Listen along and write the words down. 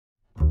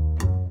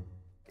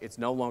It's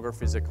no longer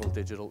physical,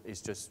 digital, it's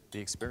just the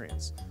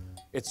experience.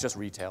 It's just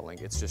retailing,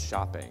 it's just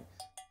shopping.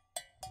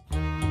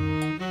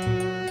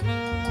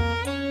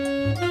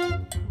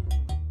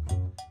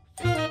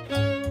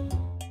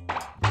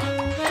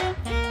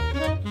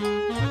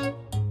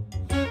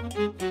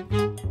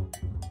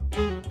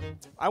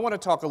 I want to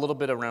talk a little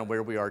bit around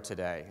where we are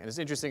today. And it's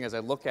interesting as I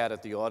look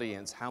at the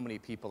audience, how many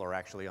people are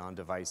actually on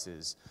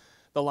devices.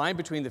 The line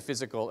between the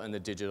physical and the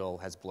digital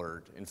has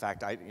blurred. In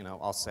fact,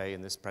 I'll say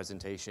in this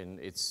presentation,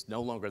 it's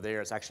no longer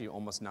there. It's actually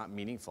almost not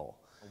meaningful.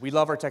 We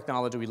love our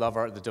technology. We love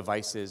the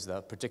devices,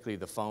 particularly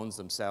the phones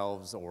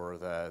themselves or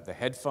the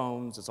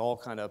headphones. It's all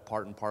kind of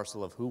part and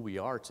parcel of who we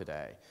are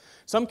today.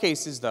 Some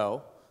cases,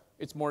 though,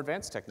 it's more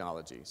advanced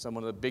technology. Some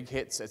of the big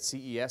hits at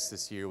CES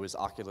this year was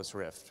Oculus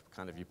Rift.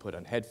 Kind of you put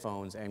on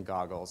headphones and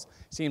goggles.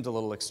 Seems a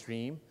little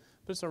extreme,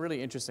 but it's a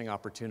really interesting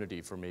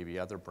opportunity for maybe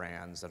other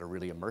brands that are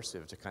really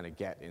immersive to kind of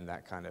get in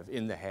that kind of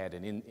in the head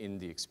and in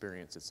the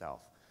experience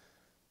itself.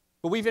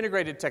 But we've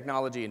integrated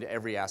technology into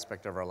every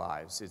aspect of our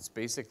lives. It's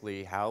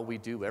basically how we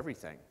do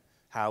everything,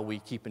 how we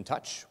keep in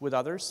touch with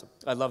others.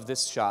 I love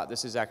this shot.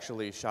 This is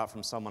actually a shot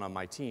from someone on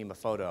my team, a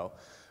photo,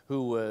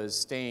 who was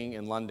staying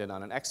in London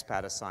on an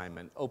expat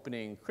assignment,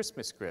 opening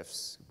Christmas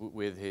gifts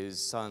with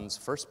his son's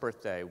first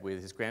birthday with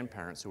his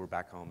grandparents who were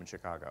back home in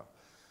Chicago.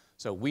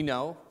 So we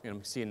know,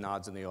 I'm seeing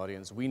nods in the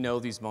audience, we know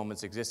these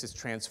moments exist. It's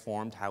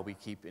transformed how we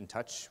keep in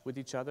touch with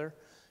each other.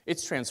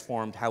 It's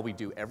transformed how we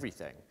do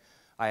everything.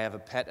 I have a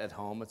pet at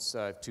home. It's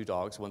two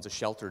dogs. One's a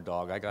sheltered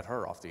dog. I got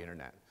her off the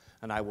internet.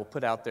 And I will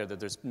put out there that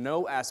there's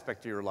no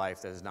aspect of your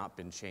life that has not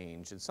been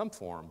changed in some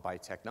form by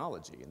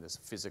technology in this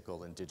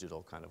physical and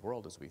digital kind of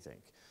world as we think.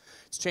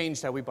 It's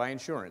changed how we buy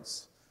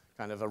insurance,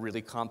 kind of a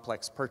really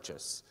complex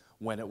purchase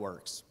when it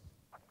works.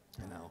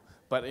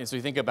 But as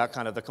we think about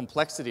kind of the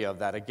complexity of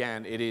that,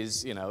 again, it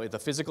is, the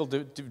physical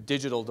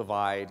digital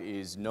divide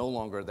is no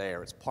longer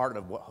there. It's part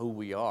of who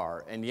we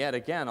are. And yet,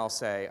 again, I'll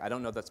say, I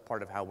don't know that's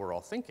part of how we're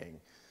all thinking.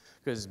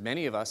 Because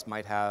many of us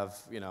might have,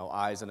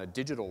 eyes on a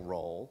digital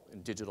role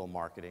in digital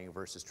marketing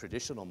versus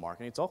traditional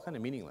marketing. It's all kind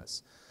of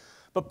meaningless.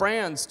 But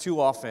brands, too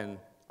often,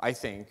 I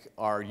think,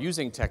 are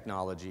using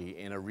technology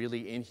in a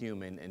really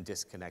inhuman and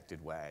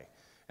disconnected way.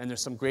 And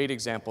there's some great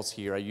examples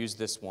here. I use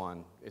this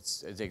one.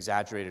 It's an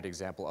exaggerated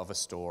example of a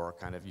store.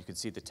 Kind of, you can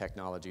see the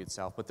technology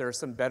itself. But there are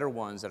some better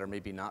ones that are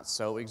maybe not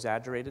so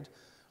exaggerated,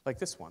 like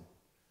this one.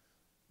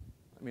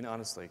 I mean,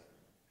 honestly.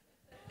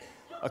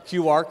 A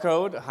QR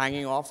code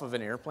hanging off of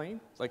an airplane?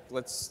 Like,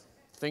 let's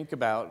think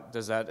about,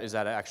 is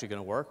that actually going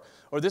to work?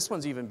 Or this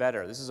one's even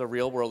better. This is a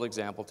real-world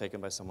example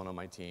taken by someone on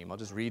my team. I'll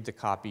just read the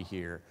copy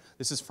here.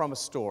 This is from a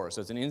store,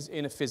 so it's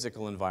in a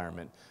physical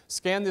environment.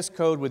 Scan this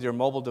code with your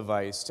mobile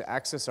device to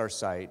access our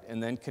site,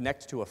 and then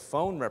connect to a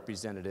phone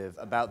representative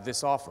about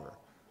this offer.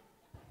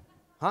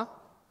 Huh?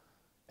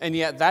 And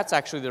yet, that's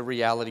actually the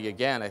reality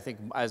again. I think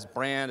as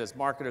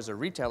marketers or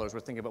retailers, we're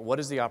thinking about what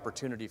is the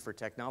opportunity for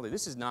technology.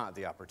 This is not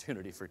the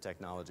opportunity for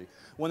technology.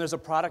 When there's a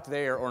product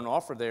there or an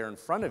offer there in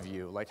front of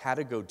you, like how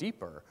to go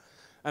deeper.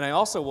 And I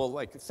also will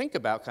think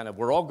about kind of,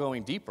 we're all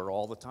going deeper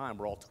all the time.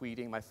 We're all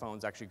tweeting. My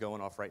phone's actually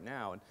going off right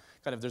now. And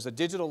kind of there's a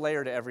digital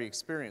layer to every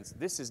experience.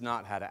 This is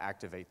not how to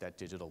activate that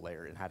digital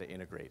layer and how to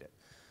integrate it.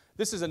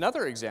 This is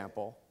another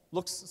example.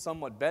 Looks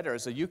somewhat better.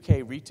 As a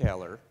UK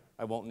retailer,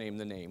 I won't name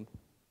the name,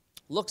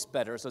 looks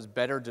better, so it's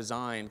better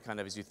designed kind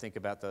of as you think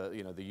about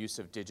the use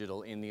of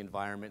digital in the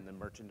environment and the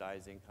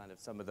merchandising, kind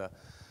of some of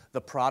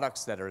the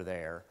products that are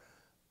there.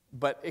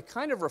 But it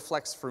kind of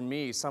reflects for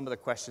me some of the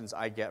questions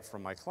I get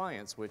from my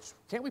clients, which,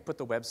 can't we put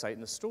the website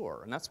in the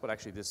store? And that's what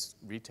actually this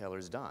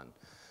retailer's done.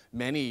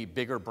 Many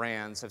bigger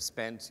brands have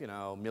spent,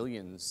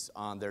 millions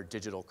on their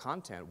digital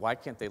content. Why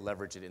can't they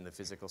leverage it in the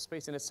physical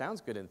space? And it sounds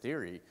good in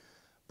theory,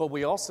 but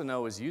we also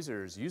know as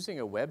users, using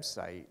a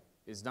website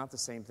is not the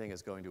same thing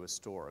as going to a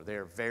store.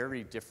 They're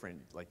very different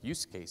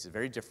use cases,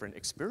 very different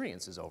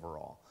experiences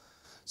overall.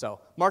 So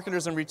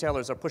marketers and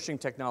retailers are pushing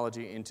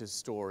technology into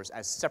stores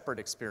as separate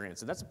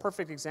experiences. And that's a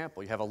perfect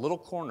example. You have a little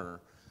corner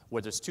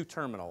where there's two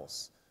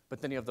terminals,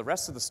 but then you have the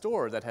rest of the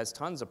store that has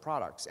tons of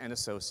products and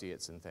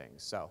associates and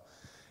things.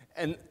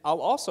 And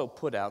I'll also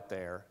put out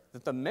there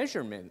that the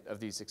measurement of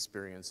these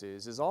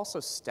experiences is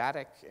also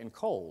static and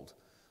cold.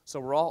 So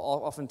we're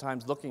all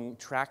oftentimes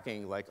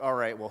tracking all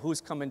right, well,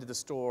 who's come into the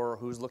store,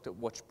 who's looked at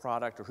which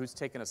product, or who's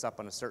taken us up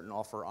on a certain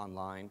offer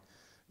online.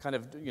 Kind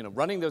of,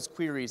 running those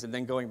queries and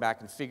then going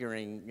back and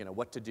figuring,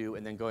 what to do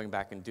and then going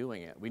back and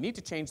doing it. We need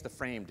to change the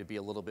frame to be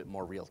a little bit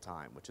more real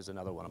time, which is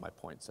another one of my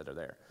points that are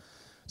there.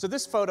 So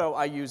this photo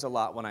I use a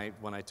lot when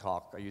I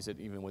talk. I use it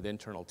even with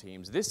internal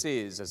teams. This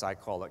is, as I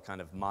call it,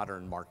 kind of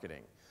modern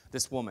marketing.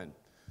 This woman.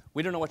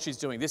 We don't know what she's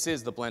doing. This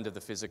is the blend of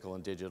the physical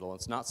and digital.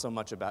 It's not so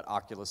much about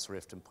Oculus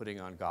Rift and putting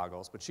on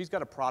goggles, but she's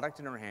got a product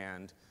in her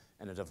hand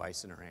and a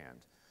device in her hand.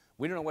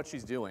 We don't know what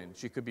she's doing.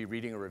 She could be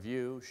reading a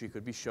review. She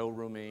could be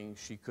showrooming.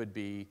 She could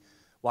be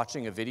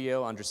watching a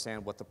video,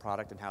 understand what the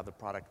product and how the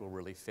product will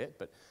really fit.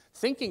 But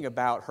thinking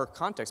about her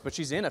context, but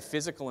she's in a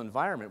physical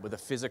environment with a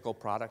physical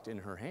product in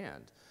her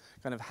hand.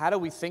 Kind of how do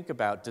we think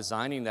about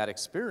designing that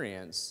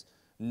experience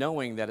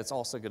knowing that it's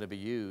also going to be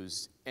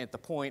used at the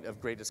point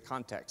of greatest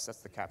context.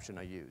 That's the caption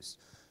I use.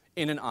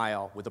 In an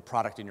aisle with a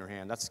product in your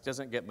hand. That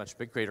doesn't get much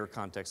greater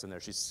context in there.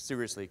 She's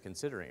seriously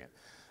considering it.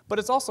 But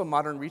it's also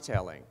modern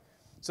retailing.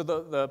 So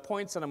the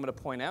points that I'm going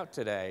to point out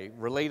today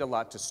relate a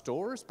lot to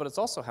stores, but it's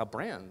also how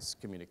brands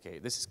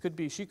communicate.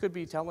 She could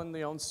be telling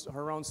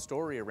her own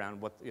story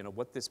around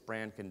what this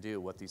brand can do,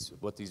 what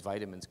these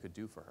vitamins could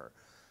do for her.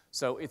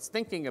 So it's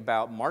thinking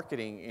about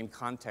marketing in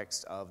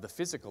context of the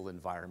physical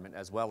environment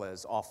as well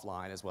as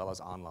offline, as well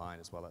as online,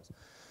 as well as.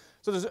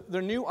 So there's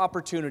a new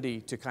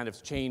opportunity to kind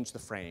of change the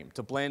frame,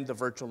 to blend the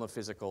virtual and the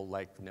physical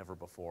like never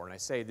before. And I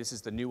say this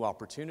is the new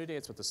opportunity,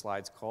 it's what the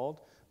slide's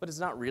called, but it's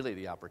not really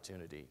the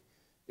opportunity,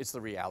 it's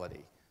the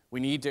reality. We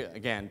need to,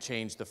 again,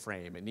 change the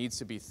frame. It needs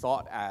to be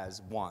thought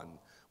as one.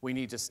 We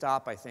need to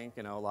stop, I think,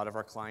 a lot of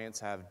our clients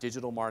have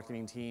digital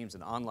marketing teams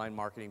and online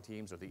marketing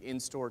teams or the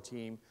in-store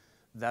team.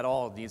 That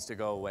all needs to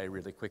go away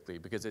really quickly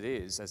because it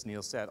is, as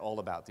Neil said, all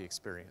about the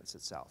experience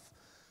itself.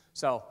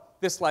 So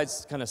this slide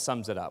kind of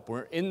sums it up.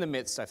 We're in the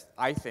midst,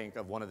 I think,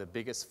 of one of the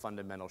biggest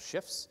fundamental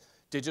shifts.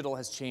 Digital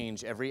has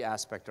changed every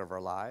aspect of our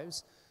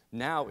lives.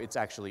 Now it's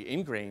actually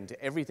ingrained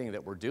to everything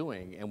that we're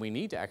doing, and we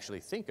need to actually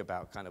think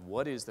about kind of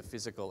what is the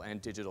physical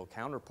and digital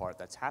counterpart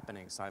that's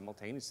happening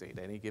simultaneously at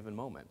any given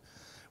moment.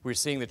 We're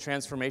seeing the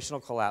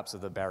transformational collapse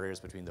of the barriers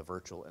between the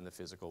virtual and the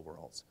physical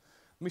worlds.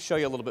 Let me show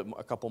you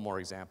a couple more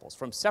examples.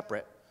 From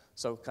separate,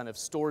 so kind of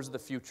stores of the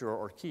future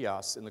or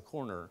kiosks in the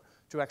corner,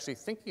 to actually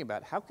thinking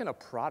about how can a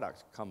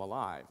product come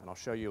alive, and I'll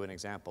show you an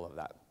example of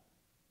that.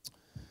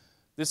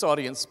 This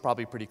audience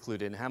probably pretty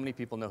clued in. How many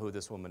people know who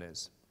this woman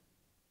is?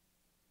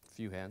 A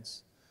few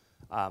hands.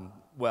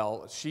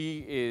 Well,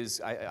 she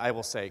is, I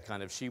will say,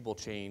 kind of, she will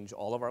change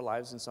all of our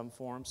lives in some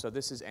form. So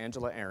this is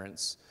Angela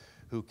Ahrens,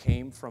 who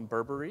came from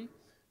Burberry,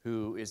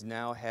 who is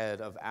now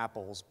head of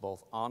Apple's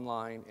both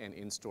online and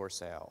in-store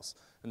sales.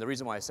 And the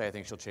reason why I say I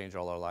think she'll change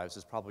all our lives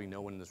is probably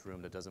no one in this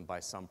room that doesn't buy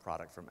some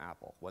product from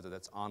Apple, whether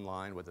that's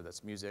online, whether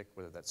that's music,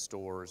 whether that's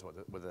stores,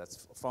 whether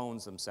that's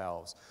phones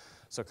themselves.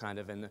 So kind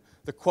of, and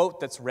the quote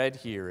that's read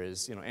here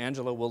is,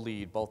 Angela will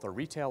lead both our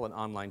retail and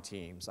online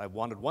teams. I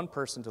wanted one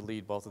person to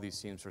lead both of these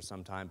teams for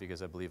some time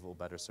because I believe it will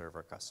better serve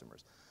our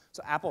customers.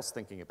 So Apple's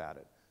thinking about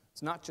it.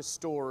 It's not just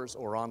stores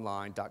or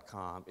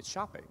online.com, it's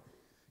shopping,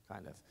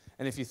 kind of.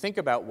 And if you think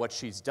about what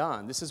she's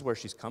done, this is where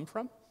she's come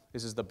from.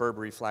 This is the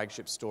Burberry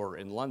flagship store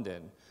in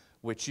London,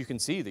 which you can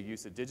see the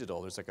use of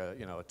digital. There's like a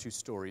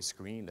two-story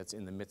screen that's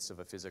in the midst of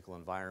a physical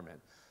environment.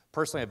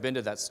 Personally, I've been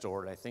to that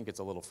store, and I think it's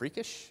a little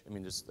freakish.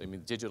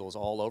 Digital is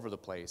all over the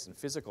place, and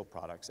physical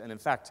products. And in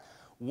fact,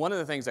 one of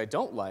the things I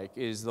don't like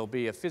is there'll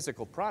be a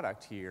physical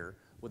product here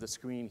with a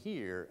screen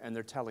here, and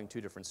they're telling two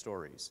different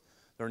stories.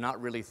 They're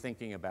not really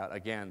thinking about,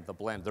 again, the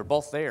blend. They're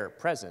both there,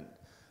 present.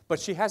 But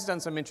she has done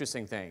some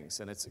interesting things,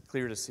 and it's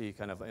clear to see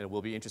and it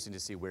will be interesting to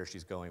see where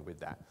she's going with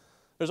that.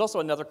 There's also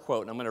another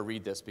quote, and I'm going to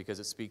read this because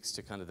it speaks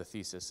to kind of the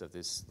thesis of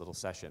this little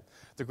session.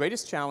 The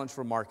greatest challenge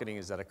for marketing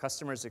is that a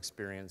customer's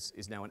experience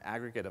is now an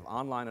aggregate of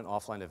online and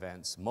offline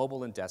events,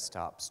 mobile and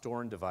desktop,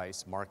 store and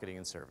device, marketing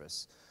and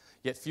service.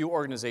 Yet few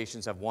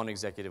organizations have one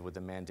executive with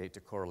the mandate to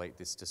correlate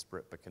these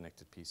disparate but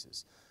connected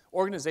pieces.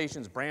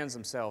 Organizations, brands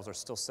themselves are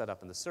still set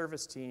up in the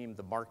service team,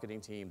 the marketing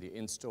team, the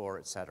in-store,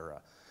 et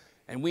cetera.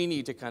 And we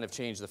need to kind of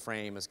change the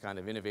frame as kind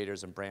of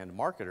innovators and brand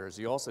marketers.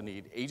 You also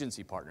need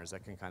agency partners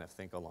that can kind of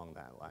think along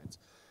that lines.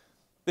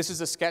 This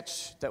is a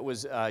sketch that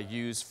was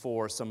used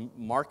for some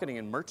marketing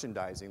and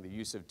merchandising, the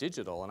use of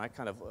digital, and I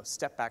kind of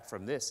step back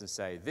from this and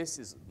say, this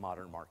is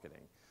modern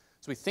marketing.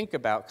 So we think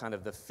about kind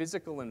of the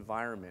physical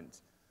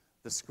environment,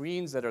 the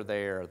screens that are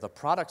there, the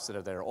products that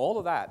are there, all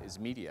of that is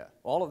media.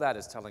 All of that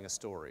is telling a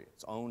story.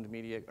 It's owned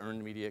media,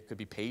 earned media, it could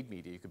be paid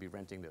media, you could be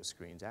renting those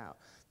screens out.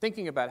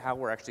 Thinking about how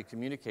we're actually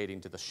communicating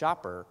to the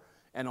shopper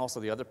and also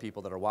the other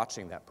people that are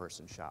watching that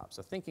person shop.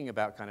 So thinking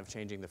about kind of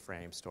changing the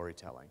frame,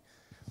 storytelling.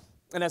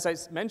 And as I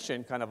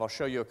mentioned, I'll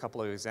show you a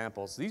couple of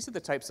examples. These are the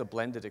types of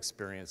blended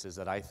experiences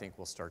that I think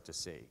we'll start to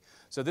see.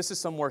 So this is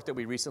some work that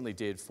we recently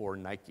did for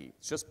Nike.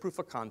 It's just proof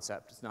of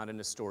concept. It's not in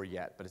a store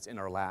yet, but it's in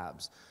our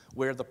labs,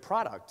 where the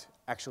product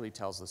actually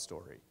tells the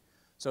story.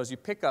 So as you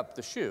pick up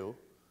the shoe,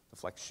 the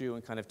Flex shoe,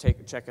 and kind of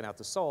checking out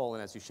the sole,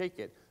 and as you shake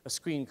it, a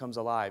screen comes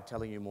alive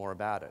telling you more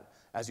about it.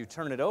 As you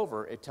turn it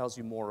over, it tells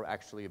you more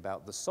actually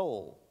about the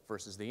sole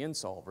versus the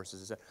insole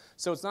versus,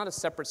 so it's not a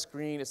separate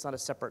screen, it's not a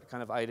separate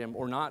kind of item,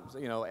 or not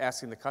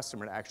asking the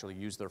customer to actually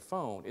use their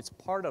phone. It's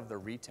part of the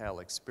retail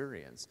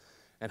experience,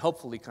 and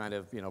hopefully kind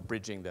of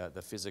bridging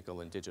the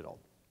physical and digital.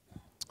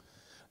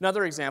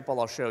 Another example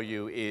I'll show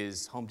you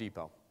is Home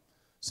Depot.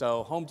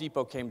 So Home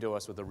Depot came to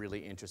us with a really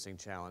interesting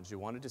challenge. We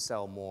wanted to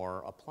sell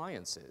more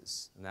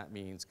appliances, and that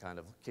means kind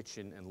of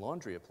kitchen and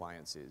laundry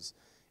appliances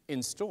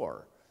in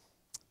store.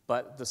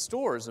 But the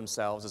stores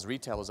themselves, as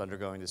retail is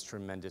undergoing this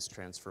tremendous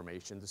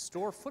transformation, the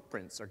store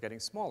footprints are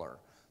getting smaller.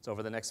 So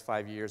over the next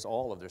 5 years,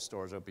 all of their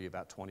stores will be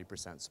about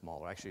 20%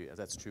 smaller. Actually,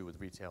 that's true with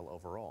retail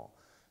overall.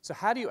 So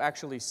how do you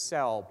actually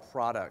sell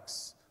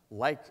products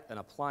like an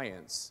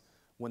appliance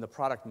when the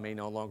product may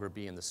no longer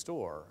be in the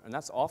store. And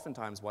that's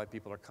oftentimes why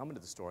people are coming to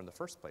the store in the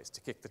first place,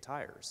 to kick the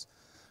tires.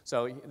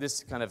 So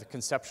this kind of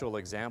conceptual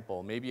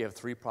example, maybe you have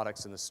 3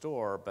 products in the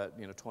store, but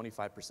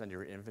 25% of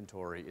your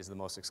inventory is the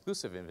most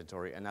exclusive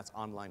inventory, and that's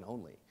online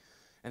only.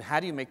 And how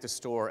do you make the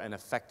store an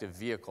effective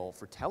vehicle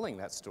for telling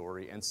that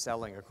story and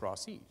selling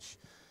across each?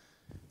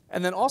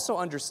 And then also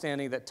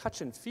understanding that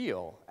touch and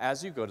feel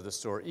as you go to the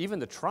store, even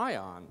the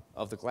try-on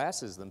of the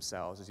glasses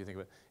themselves, as you think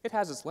about it, it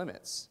has its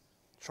limits.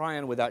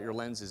 Try-on without your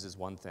lenses is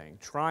one thing.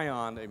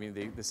 Try-on, I mean,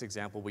 this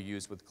example we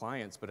use with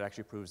clients, but it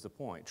actually proves the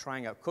point.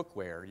 Trying out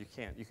cookware,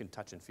 you can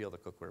touch and feel the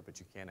cookware, but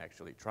you can't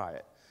actually try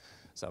it.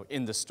 So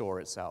in the store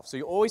itself. So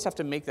you always have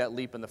to make that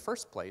leap in the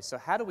first place. So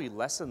how do we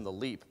lessen the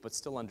leap, but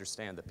still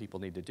understand that people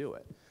need to do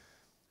it?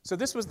 So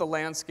this was the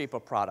landscape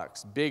of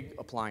products, big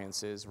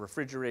appliances,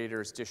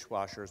 refrigerators,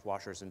 dishwashers,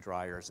 washers and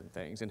dryers and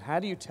things. And how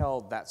do you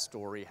tell that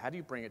story? How do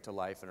you bring it to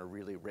life in a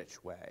really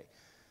rich way?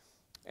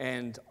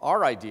 And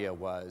our idea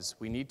was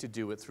we need to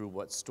do it through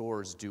what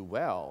stores do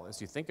well.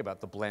 As you think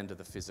about the blend of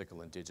the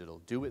physical and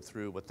digital, do it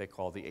through what they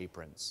call the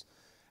aprons.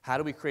 How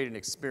do we create an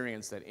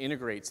experience that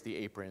integrates the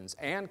aprons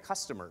and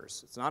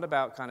customers? It's not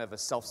about kind of a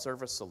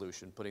self-service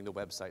solution, putting the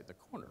website in the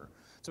corner.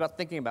 It's about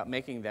thinking about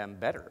making them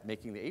better,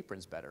 making the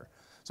aprons better.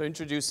 So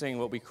introducing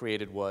what we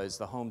created was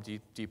the Home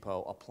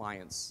Depot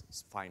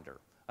Appliance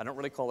Finder. I don't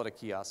really call it a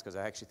kiosk because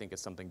I actually think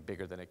it's something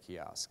bigger than a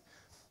kiosk.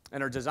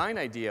 And our design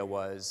idea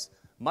was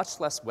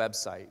much less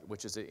website,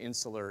 which is an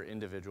insular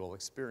individual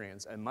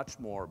experience, and much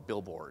more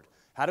billboard.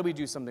 How do we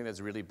do something that's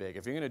really big?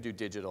 If you're going to do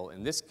digital,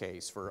 in this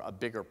case, for a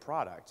bigger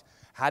product,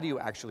 how do you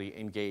actually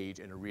engage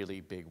in a really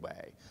big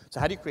way?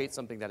 So how do you create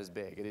something that is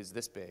big? It is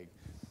this big,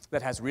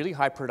 that has really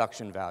high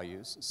production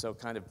values, so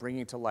kind of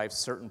bringing to life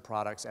certain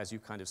products as you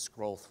kind of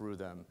scroll through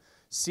them,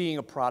 seeing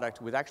a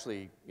product with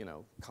actually,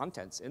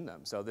 contents in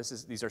them. So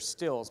these are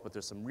stills, but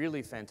there's some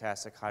really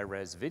fantastic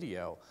high-res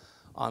video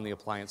on the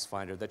appliance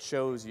finder that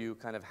shows you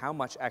kind of how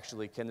much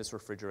actually can this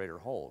refrigerator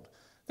hold.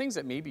 Things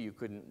that maybe you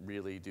couldn't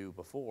really do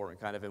before, and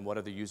kind of in what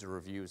are the user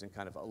reviews and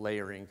kind of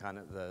layering kind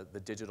of the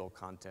digital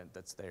content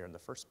that's there in the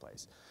first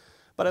place.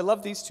 But I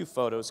love these 2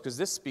 photos because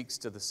this speaks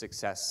to the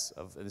success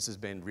of, and this has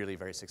been really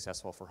very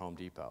successful for Home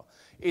Depot.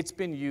 It's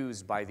been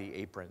used by the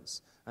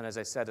aprons. And as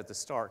I said at the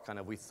start, kind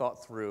of we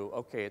thought through,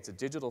 okay, it's a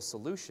digital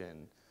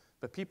solution,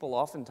 but people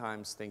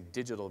oftentimes think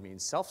digital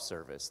means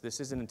self-service. This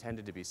isn't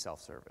intended to be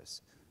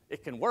self-service.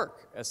 It can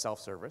work as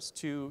self-service.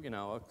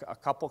 A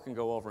couple can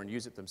go over and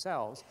use it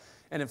themselves.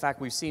 And in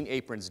fact, we've seen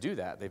aprons do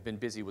that. They've been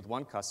busy with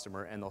one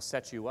customer, and they'll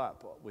set you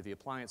up with the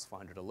appliance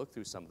finder to look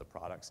through some of the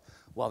products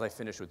while they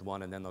finish with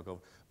one, and then they'll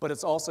go. But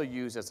it's also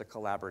used as a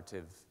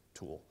collaborative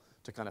tool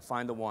to kind of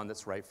find the one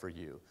that's right for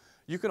you.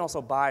 You can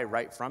also buy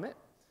right from it.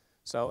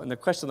 So, and the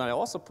question that I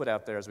also put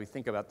out there as we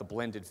think about the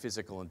blended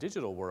physical and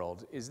digital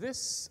world, is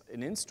this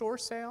an in-store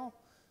sale,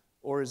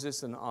 or is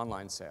this an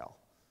online sale?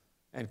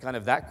 And kind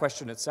of that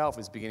question itself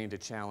is beginning to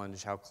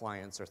challenge how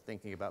clients are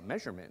thinking about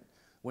measurement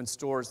when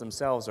stores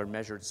themselves are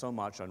measured so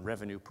much on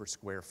revenue per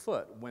square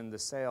foot, when the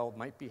sale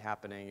might be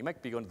happening, you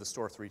might be going to the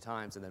store 3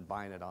 times and then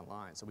buying it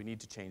online. So we need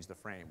to change the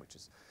frame, which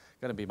is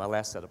going to be my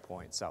last set of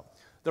points. So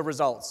the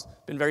results,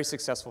 been very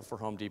successful for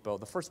Home Depot.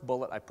 The first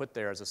bullet I put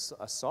there is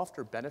a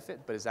softer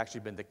benefit, but has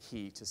actually been the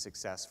key to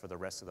success for the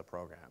rest of the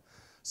program.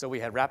 So we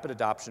had rapid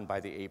adoption by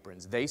the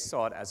aprons. They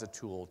saw it as a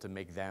tool to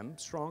make them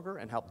stronger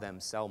and help them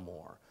sell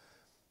more.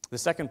 The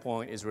second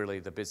point is really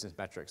the business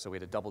metrics. So we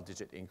had a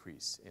double-digit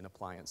increase in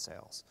appliance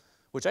sales,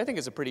 which I think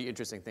is a pretty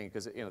interesting thing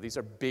because these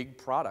are big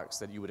products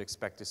that you would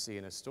expect to see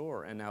in a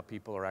store, and now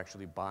people are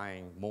actually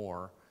buying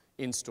more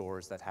in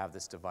stores that have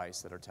this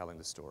device that are telling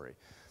the story.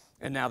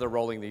 And now they're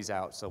rolling these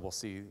out, so we'll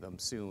see them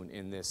soon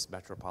in this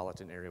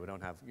metropolitan area. We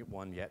don't have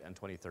one yet on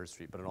 23rd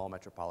Street, but in all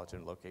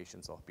metropolitan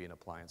locations, there'll be an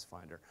appliance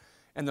finder.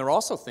 And they're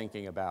also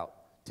thinking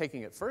about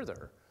taking it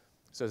further.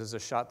 So there's a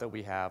shot that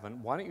we have,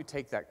 and why don't you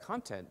take that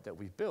content that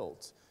we've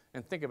built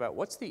and think about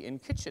what's the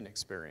in-kitchen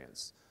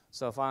experience.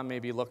 So if I'm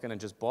maybe looking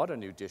and just bought a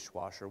new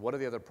dishwasher, what are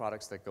the other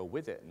products that go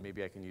with it? And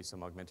maybe I can use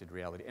some augmented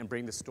reality and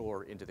bring the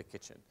store into the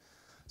kitchen.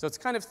 So it's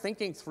kind of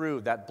thinking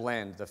through that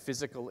blend, the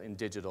physical and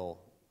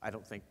digital, I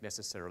don't think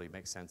necessarily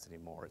makes sense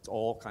anymore. It's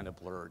all kind of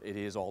blurred. It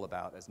is all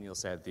about, as Neil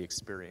said, the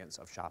experience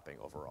of shopping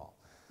overall.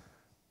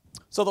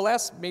 So the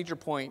last major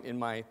point in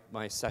my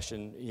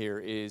session here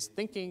is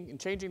thinking and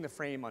changing the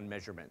frame on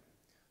measurement.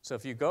 So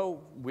if you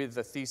go with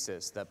the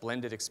thesis that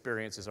blended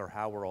experiences are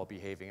how we're all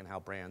behaving and how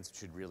brands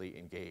should really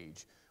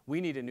engage, we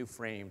need a new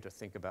frame to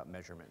think about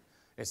measurement.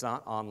 It's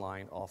not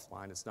online,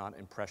 offline. It's not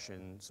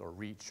impressions or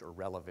reach or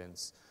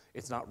relevance.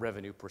 It's not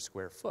revenue per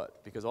square foot,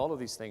 because all of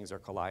these things are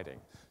colliding.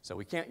 So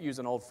we can't use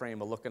an old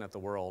frame of looking at the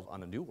world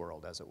on a new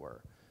world, as it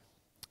were.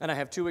 And I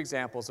have 2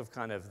 examples of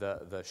kind of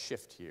the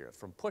shift here,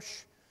 from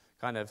push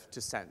kind of to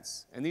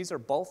sense. And these are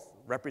both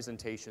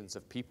representations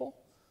of people.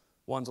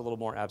 One's a little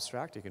more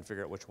abstract. You can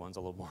figure out which one's a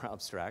little more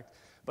abstract.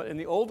 But in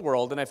the old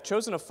world, and I've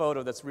chosen a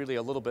photo that's really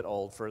a little bit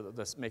old for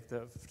the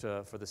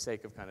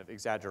sake of kind of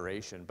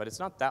exaggeration, but it's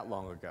not that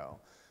long ago.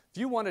 If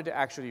you wanted to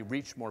actually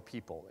reach more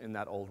people in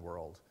that old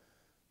world,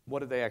 what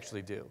did they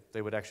actually do?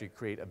 They would actually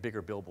create a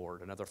bigger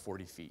billboard, another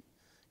 40 feet,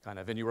 kind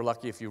of, and you were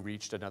lucky if you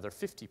reached another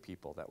 50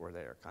 people that were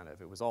there, kind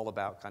of. It was all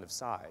about kind of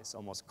size.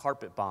 Almost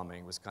carpet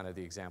bombing was kind of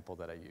the example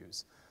that I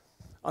use.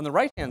 On the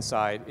right-hand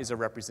side is a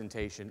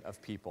representation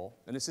of people,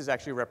 and this is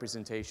actually a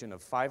representation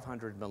of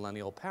 500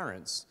 millennial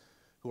parents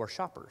who are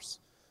shoppers,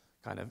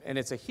 kind of, and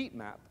it's a heat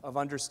map of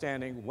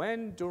understanding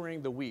when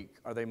during the week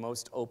are they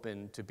most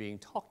open to being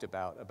talked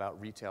about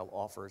retail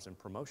offers and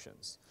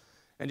promotions.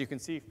 And you can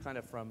see kind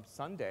of from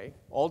Sunday,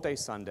 all day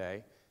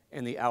Sunday,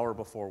 and the hour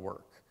before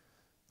work.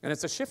 And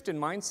it's a shift in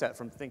mindset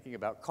from thinking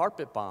about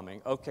carpet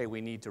bombing, okay,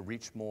 we need to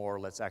reach more,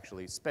 let's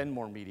actually spend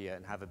more media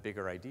and have a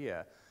bigger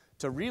idea,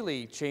 to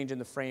really changing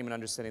the frame and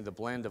understanding the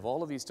blend of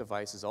all of these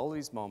devices, all of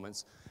these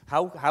moments,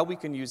 how we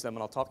can use them,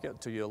 and I'll talk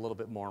to you a little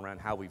bit more around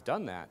how we've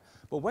done that.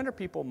 But when are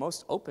people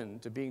most open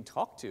to being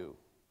talked to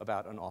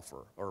about an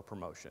offer or a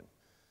promotion?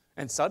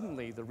 And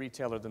suddenly, the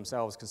retailer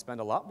themselves can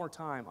spend a lot more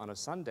time on a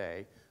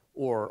Sunday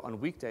or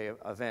on weekday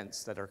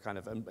events that are kind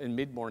of in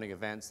mid-morning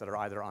events that are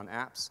either on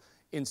apps,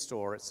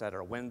 in-store, et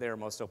cetera, when they're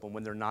most open,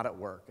 when they're not at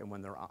work, and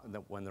when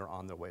they're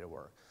on their way to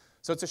work.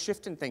 So it's a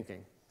shift in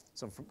thinking.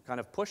 So from kind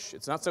of push,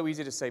 it's not so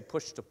easy to say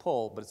push to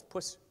pull, but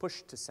it's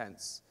push to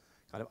sense,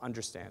 kind of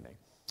understanding.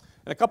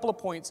 And a couple of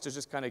points to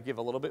just kind of give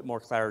a little bit more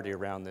clarity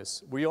around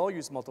this. We all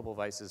use multiple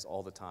devices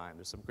all the time.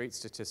 There's some great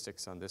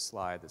statistics on this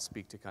slide that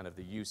speak to kind of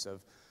the use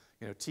of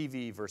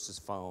TV versus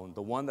phone.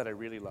 The one that I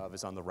really love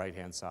is on the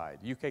right-hand side.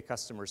 UK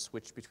customers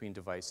switch between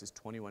devices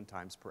 21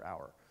 times per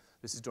hour.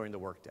 This is during the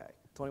workday.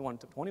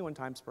 21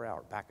 times per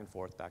hour, back and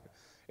forth, back.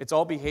 It's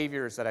all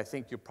behaviors that I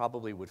think you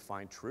probably would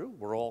find true.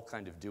 We're all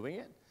kind of doing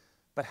it.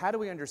 But how do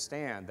we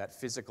understand that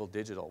physical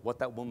digital, what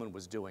that woman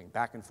was doing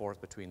back and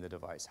forth between the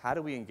device? How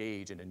do we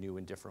engage in a new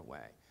and different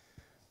way?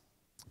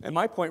 And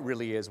my point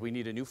really is we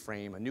need a new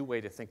frame, a new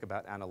way to think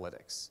about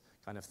analytics.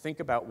 Kind of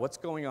think about what's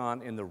going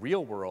on in the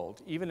real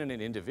world, even in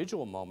an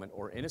individual moment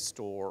or in a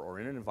store or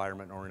in an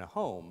environment or in a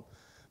home,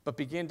 but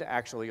begin to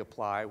actually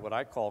apply what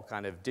I call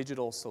kind of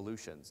digital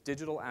solutions,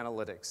 digital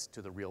analytics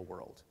to the real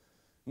world.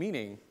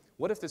 Meaning,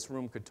 what if this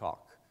room could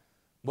talk?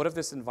 What if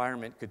this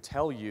environment could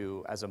tell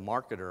you as a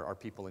marketer, are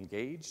people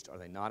engaged? Are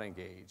they not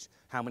engaged?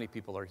 How many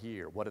people are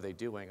here? What are they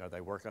doing? Are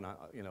they working on,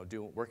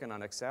 working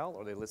on Excel,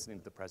 or are they listening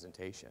to the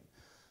presentation?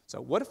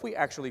 So what if we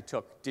actually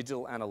took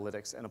digital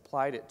analytics and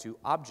applied it to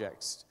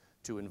objects,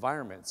 to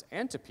environments,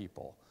 and to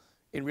people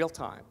in real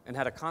time, and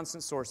had a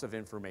constant source of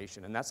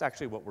information? And that's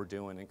actually what we're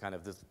doing in kind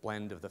of this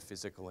blend of the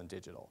physical and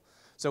digital.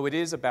 So it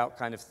is about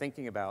kind of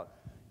thinking about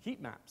heat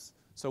maps.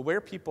 So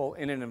where people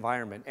in an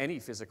environment, any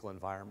physical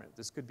environment,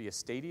 this could be a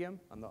stadium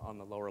on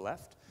the lower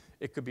left,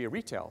 it could be a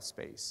retail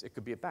space, it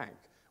could be a bank.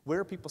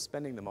 Where are people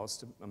spending the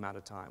most amount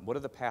of time? What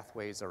are the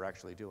pathways they're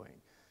actually doing,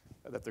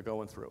 that they're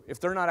going through? If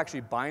they're not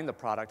actually buying the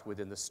product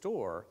within the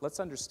store, let's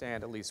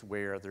understand at least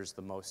where there's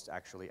the most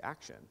actually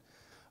action.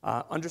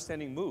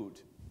 Understanding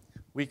mood.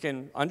 We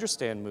can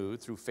understand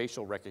mood through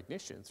facial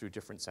recognition, through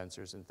different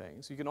sensors and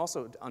things. You can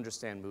also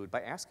understand mood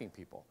by asking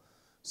people.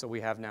 So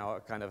we have now a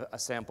kind of a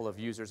sample of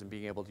users and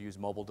being able to use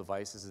mobile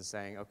devices and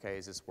saying, okay,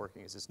 is this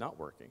working, is this not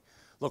working?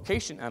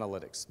 Location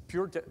analytics,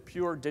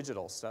 pure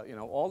digital stuff.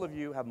 All of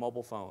you have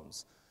mobile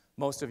phones.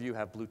 Most of you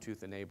have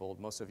Bluetooth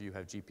enabled. Most of you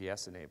have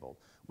GPS enabled.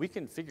 We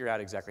can figure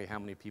out exactly how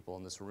many people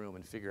in this room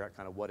and figure out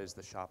kind of what is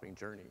the shopping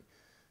journey.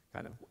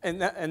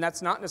 And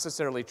that's not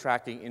necessarily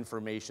tracking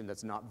information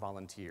that's not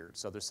volunteered.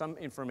 So there's some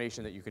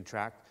information that you can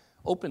track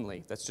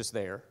openly that's just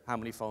there, how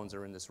many phones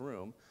are in this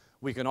room.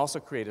 We can also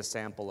create a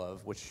sample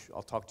of, which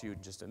I'll talk to you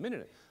in just a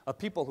minute, of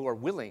people who are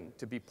willing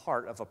to be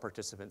part of a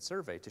participant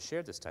survey to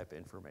share this type of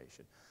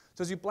information.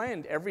 So as you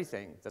blend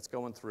everything that's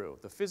going through,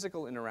 the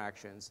physical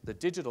interactions, the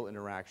digital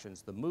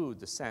interactions, the mood,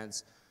 the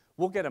sense,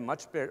 we'll get a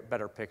much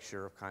better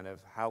picture of kind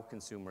of how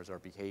consumers are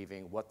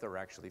behaving, what they're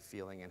actually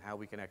feeling, and how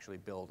we can actually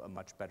build a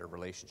much better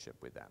relationship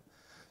with them.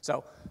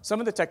 So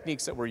some of the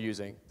techniques that we're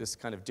using, this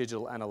kind of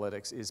digital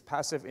analytics, is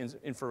passive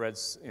infrared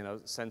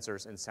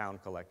sensors and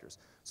sound collectors.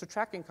 So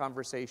tracking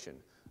conversation,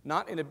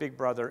 not in a big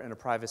brother and a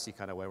privacy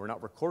kind of way. We're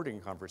not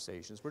recording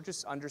conversations. We're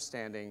just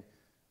understanding,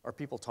 are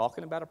people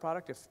talking about a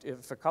product?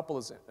 If a couple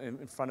is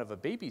in front of a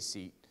baby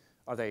seat,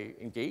 are they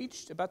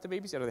engaged about the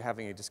baby seat? Are they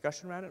having a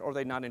discussion around it? Or are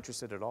they not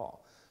interested at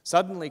all?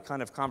 Suddenly,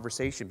 kind of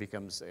conversation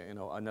becomes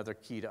another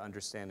key to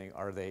understanding,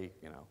 are they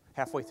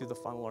halfway through the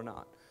funnel or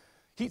not?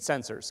 Heat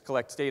sensors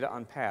collect data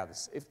on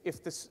paths.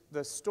 If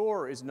the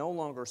store is no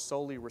longer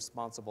solely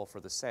responsible for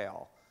the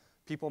sale,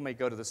 people may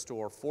go to the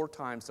store 4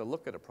 times to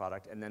look at a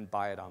product and then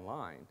buy it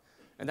online.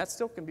 And that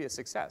still can be a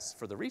success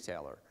for the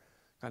retailer.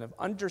 Kind of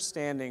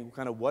understanding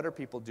kind of what are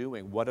people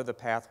doing, what are the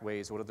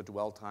pathways, what are the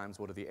dwell times,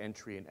 what are the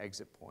entry and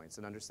exit points,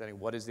 and understanding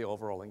what is the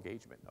overall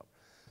engagement.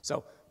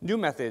 So new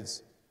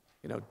methods,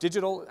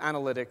 digital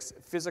analytics,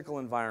 physical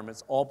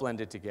environments, all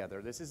blended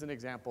together. This is an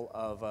example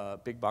of a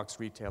big box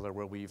retailer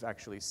where we've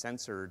actually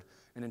censored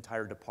an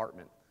entire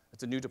department.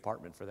 It's a new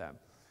department for them,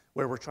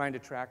 where we're trying to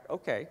track,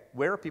 okay,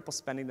 where are people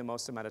spending the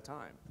most amount of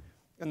time?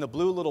 And the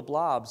blue little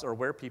blobs are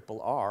where people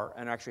are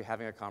and actually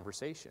having a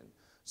conversation.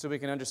 so we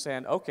can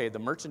understand, okay, the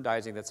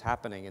merchandising that's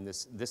happening in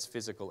this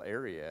physical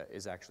area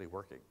is actually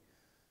working.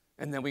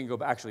 And then we can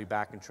go actually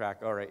back and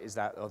track, all right,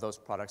 are those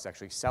products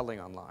actually selling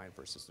online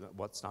versus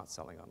what's not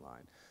selling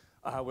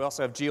online? We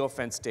also have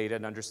geofence data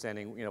and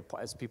understanding,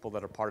 as people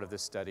that are part of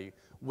this study,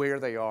 where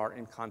they are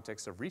in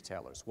context of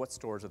retailers. What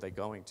stores are they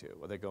going to?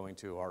 Are they going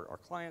to our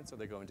clients? Are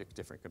they going to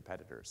different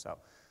competitors? So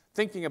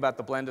thinking about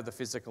the blend of the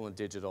physical and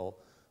digital,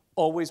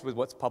 always with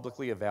what's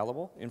publicly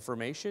available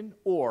information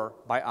or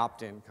by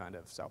opt-in kind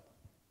of. So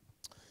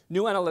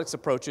new analytics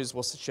approaches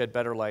will shed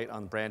better light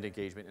on brand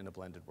engagement in a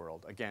blended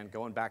world. Again,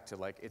 going back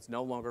to it's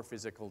no longer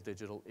physical,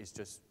 digital, it's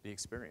just the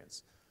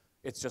experience.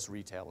 It's just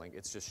retailing,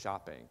 it's just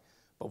shopping.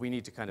 But we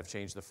need to kind of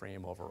change the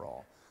frame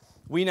overall.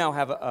 We now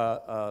have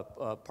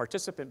a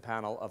participant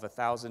panel of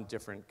 1,000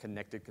 different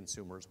connected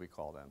consumers, we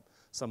call them.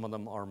 Some of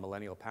them are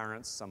millennial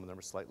parents, some of them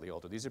are slightly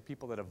older. These are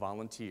people that have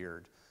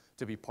volunteered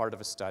to be part of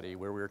a study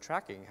where we were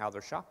tracking how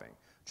they're shopping,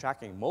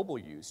 tracking mobile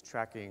use,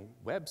 tracking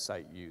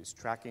website use,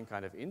 tracking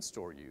kind of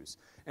in-store use,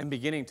 and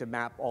beginning to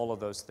map all of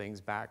those things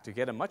back to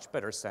get a much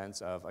better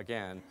sense of,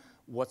 again,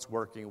 what's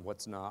working,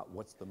 what's not,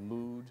 what's the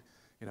mood.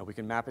 We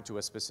can map it to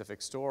a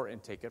specific store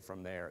and take it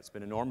from there. It's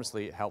been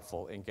enormously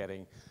helpful in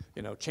getting,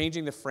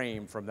 changing the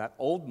frame from that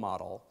old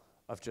model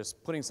of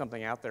just putting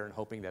something out there and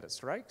hoping that it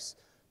strikes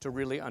to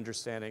really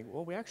understanding,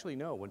 well, we actually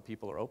know when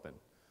people are open.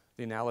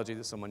 The analogy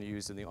that someone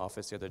used in the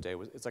office the other day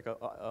was it's like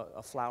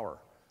a flower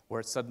where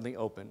it's suddenly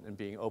open and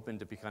being open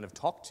to be kind of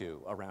talked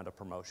to around a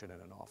promotion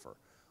and an offer.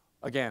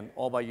 Again,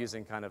 all by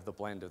using kind of the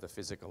blend of the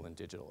physical and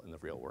digital in the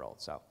real world.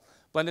 So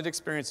blended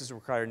experiences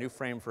require a new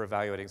frame for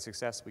evaluating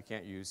success. We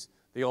can't use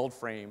the old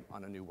frame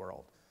on a new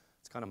world.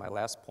 It's kind of my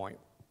last point.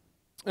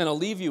 And I'll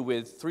leave you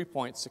with 3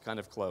 points to kind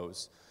of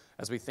close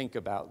as we think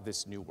about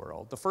this new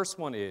world. The first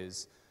one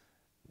is,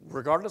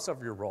 regardless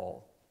of your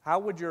role, how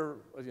would your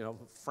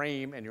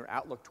frame and your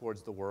outlook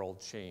towards the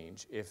world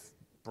change if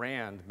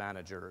brand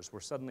managers were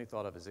suddenly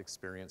thought of as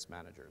experience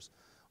managers?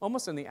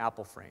 Almost in the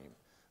Apple frame.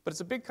 But it's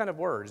a big kind of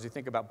word as you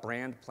think about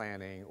brand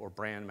planning or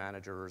brand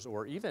managers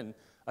or even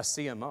a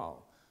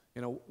CMO.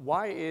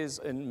 Why is,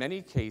 in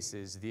many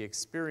cases, the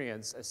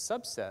experience a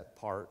subset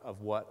part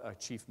of what a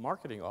chief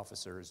marketing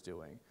officer is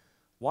doing?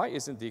 Why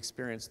isn't the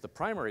experience the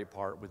primary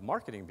part with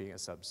marketing being a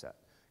subset?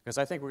 Because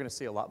I think we're going to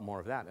see a lot more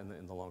of that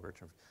in the longer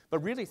term. But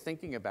really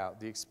thinking about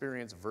the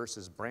experience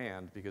versus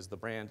brand, because the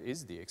brand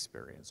is the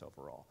experience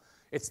overall.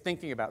 It's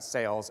thinking about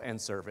sales and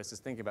service.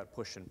 It's thinking about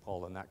push and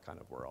pull in that kind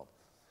of world.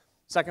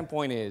 Second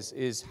point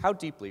is how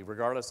deeply,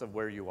 regardless of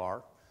where you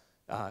are,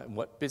 and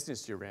what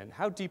business you're in,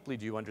 how deeply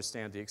do you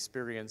understand the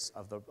experience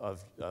of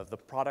the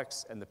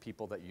products and the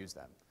people that use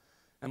them?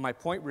 And my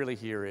point really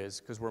here is,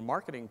 because we're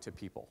marketing to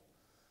people,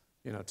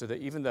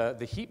 even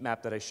the heat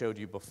map that I showed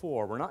you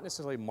before, we're not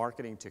necessarily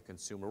marketing to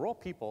consumer. We're all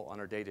people on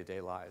our day-to-day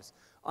lives.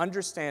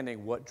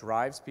 Understanding what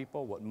drives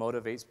people, what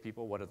motivates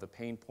people, what are the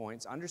pain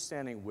points,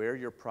 understanding where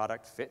your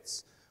product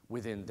fits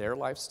within their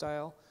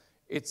lifestyle,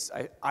 it's,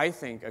 I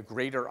think, a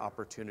greater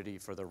opportunity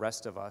for the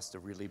rest of us to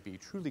really be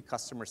truly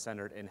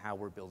customer-centered in how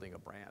we're building a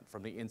brand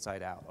from the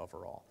inside out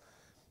overall.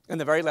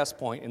 And the very last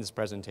point in this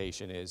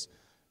presentation is,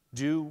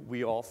 do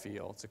we all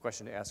feel, it's a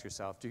question to ask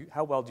yourself,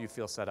 how well do you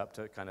feel set up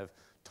to kind of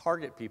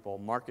target people,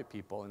 market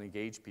people, and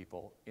engage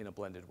people in a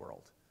blended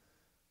world?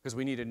 Because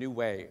we need a new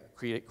way,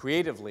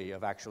 creatively,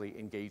 of actually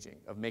engaging,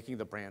 of making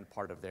the brand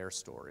part of their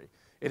story.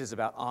 It is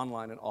about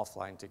online and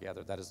offline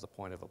together. That is the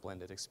point of a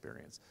blended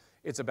experience.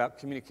 It's about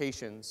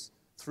communications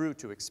through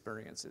to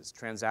experiences,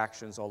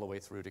 transactions all the way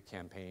through to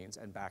campaigns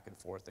and back and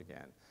forth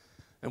again.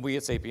 And we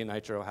at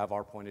SapientNitro have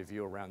our point of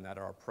view around that,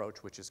 our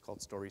approach, which is called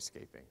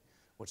storyscaping,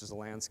 which is a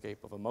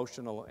landscape of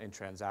emotional and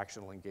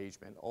transactional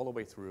engagement all the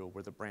way through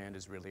where the brand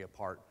is really a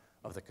part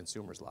of the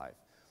consumer's life.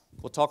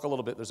 We'll talk a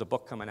little bit, there's a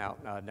book coming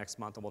out next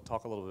month, and we'll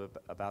talk a little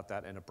bit about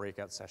that in a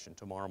breakout session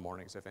tomorrow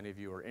morning, so if any of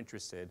you are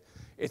interested,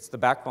 it's the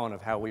backbone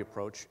of how we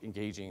approach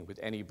engaging with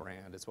any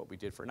brand. It's what we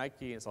did for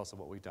Nike, and it's also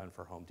what we've done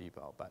for Home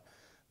Depot, but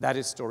that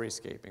is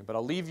storyscaping. But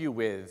I'll leave you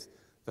with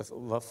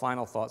the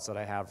final thoughts that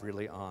I have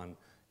really on,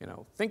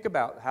 think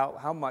about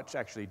how much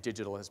actually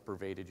digital has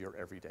pervaded your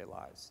everyday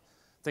lives.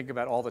 Think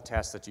about all the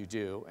tasks that you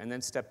do, and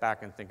then step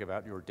back and think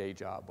about your day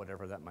job,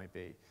 whatever that might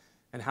be.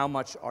 And how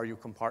much are you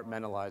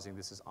compartmentalizing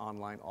this is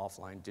online,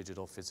 offline,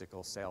 digital,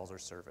 physical, sales, or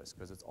service,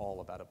 because it's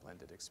all about a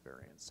blended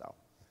experience. So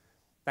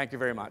thank you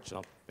very much, and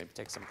I'll maybe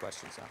take some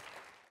questions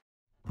now.